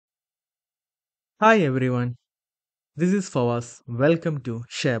Hi everyone, this is Fawaz. Welcome to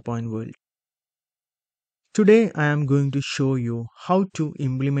SharePoint World. Today I am going to show you how to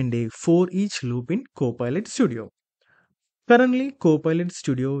implement a for each loop in Copilot Studio. Currently, Copilot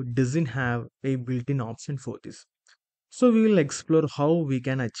Studio doesn't have a built-in option for this. So we will explore how we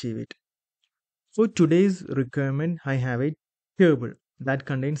can achieve it. For today's requirement, I have a table that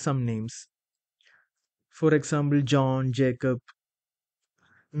contains some names. For example, John, Jacob.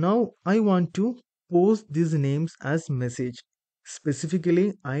 Now I want to post these names as message.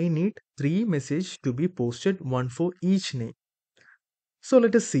 Specifically, I need three messages to be posted, one for each name. So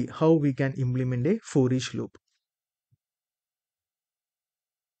let us see how we can implement a for each loop.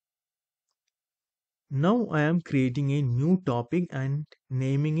 Now I am creating a new topic and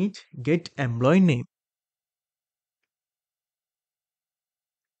naming it get employee name.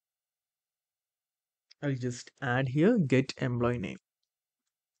 I'll just add here get employee name.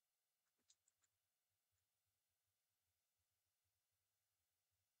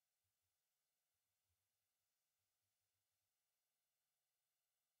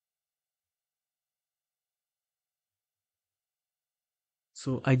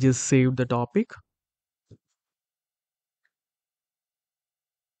 So I just saved the topic.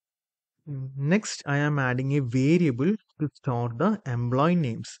 Next, I am adding a variable to store the employee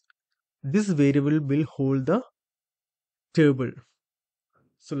names. This variable will hold the table.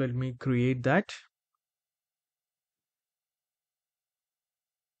 So let me create that.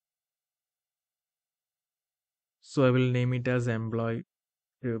 So I will name it as employee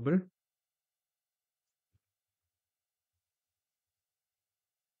table.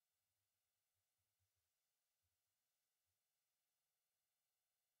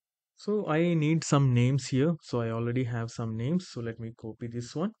 So I need some names here. So I already have some names. So let me copy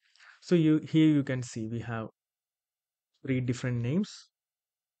this one. So here you can see we have three different names.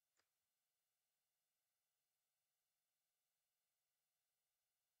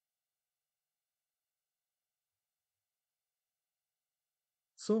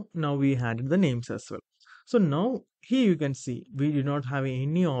 So now we added the names as well. So now here you can see we do not have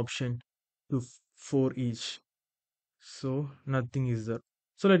any option to for each. So nothing is there.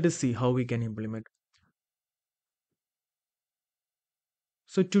 So let us see how we can implement.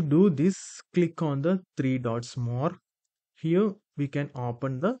 So to do this, click on the three dots more. Here we can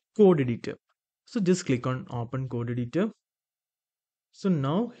open the code editor. So just click on open code editor. So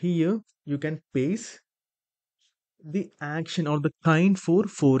now here you can paste the action or the kind for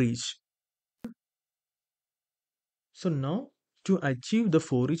each. So now to achieve the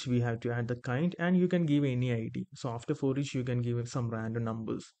for each, we have to add the kind and you can give any ID. So after for each, you can give it some random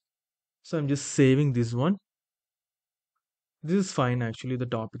numbers. So I'm just saving this one. This is fine actually, the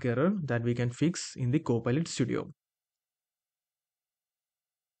topic error that we can fix in the Copilot Studio.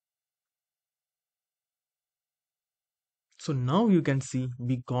 So now you can see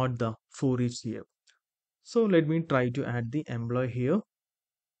we got the for each here. So let me try to add the employee here.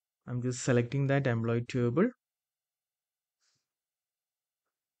 I'm just selecting that employee table.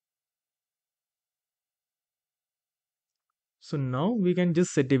 So now we can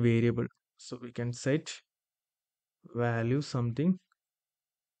just set a variable. So we can set value something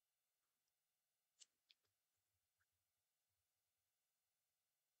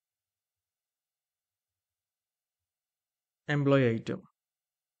employee item.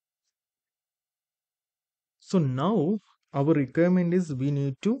 So now our requirement is we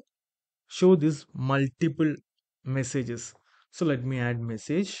need to show this multiple messages. So let me add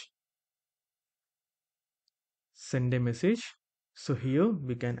message, send a message. So here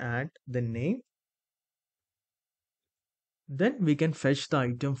we can add the name. Then we can fetch the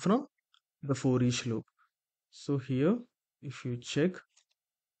item from the for each loop. So here if you check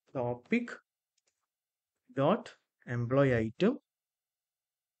topic dot employee item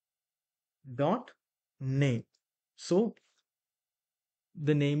dot name. So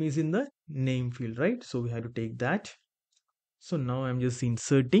the name is in the name field, right? So we have to take that. So now I'm just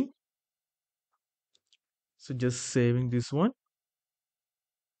inserting. So just saving this one.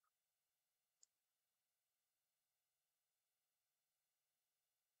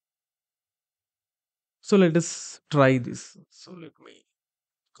 So let us try this. So let me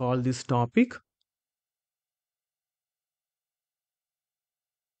call this topic.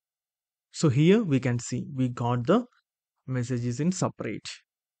 So here we can see we got the messages in separate.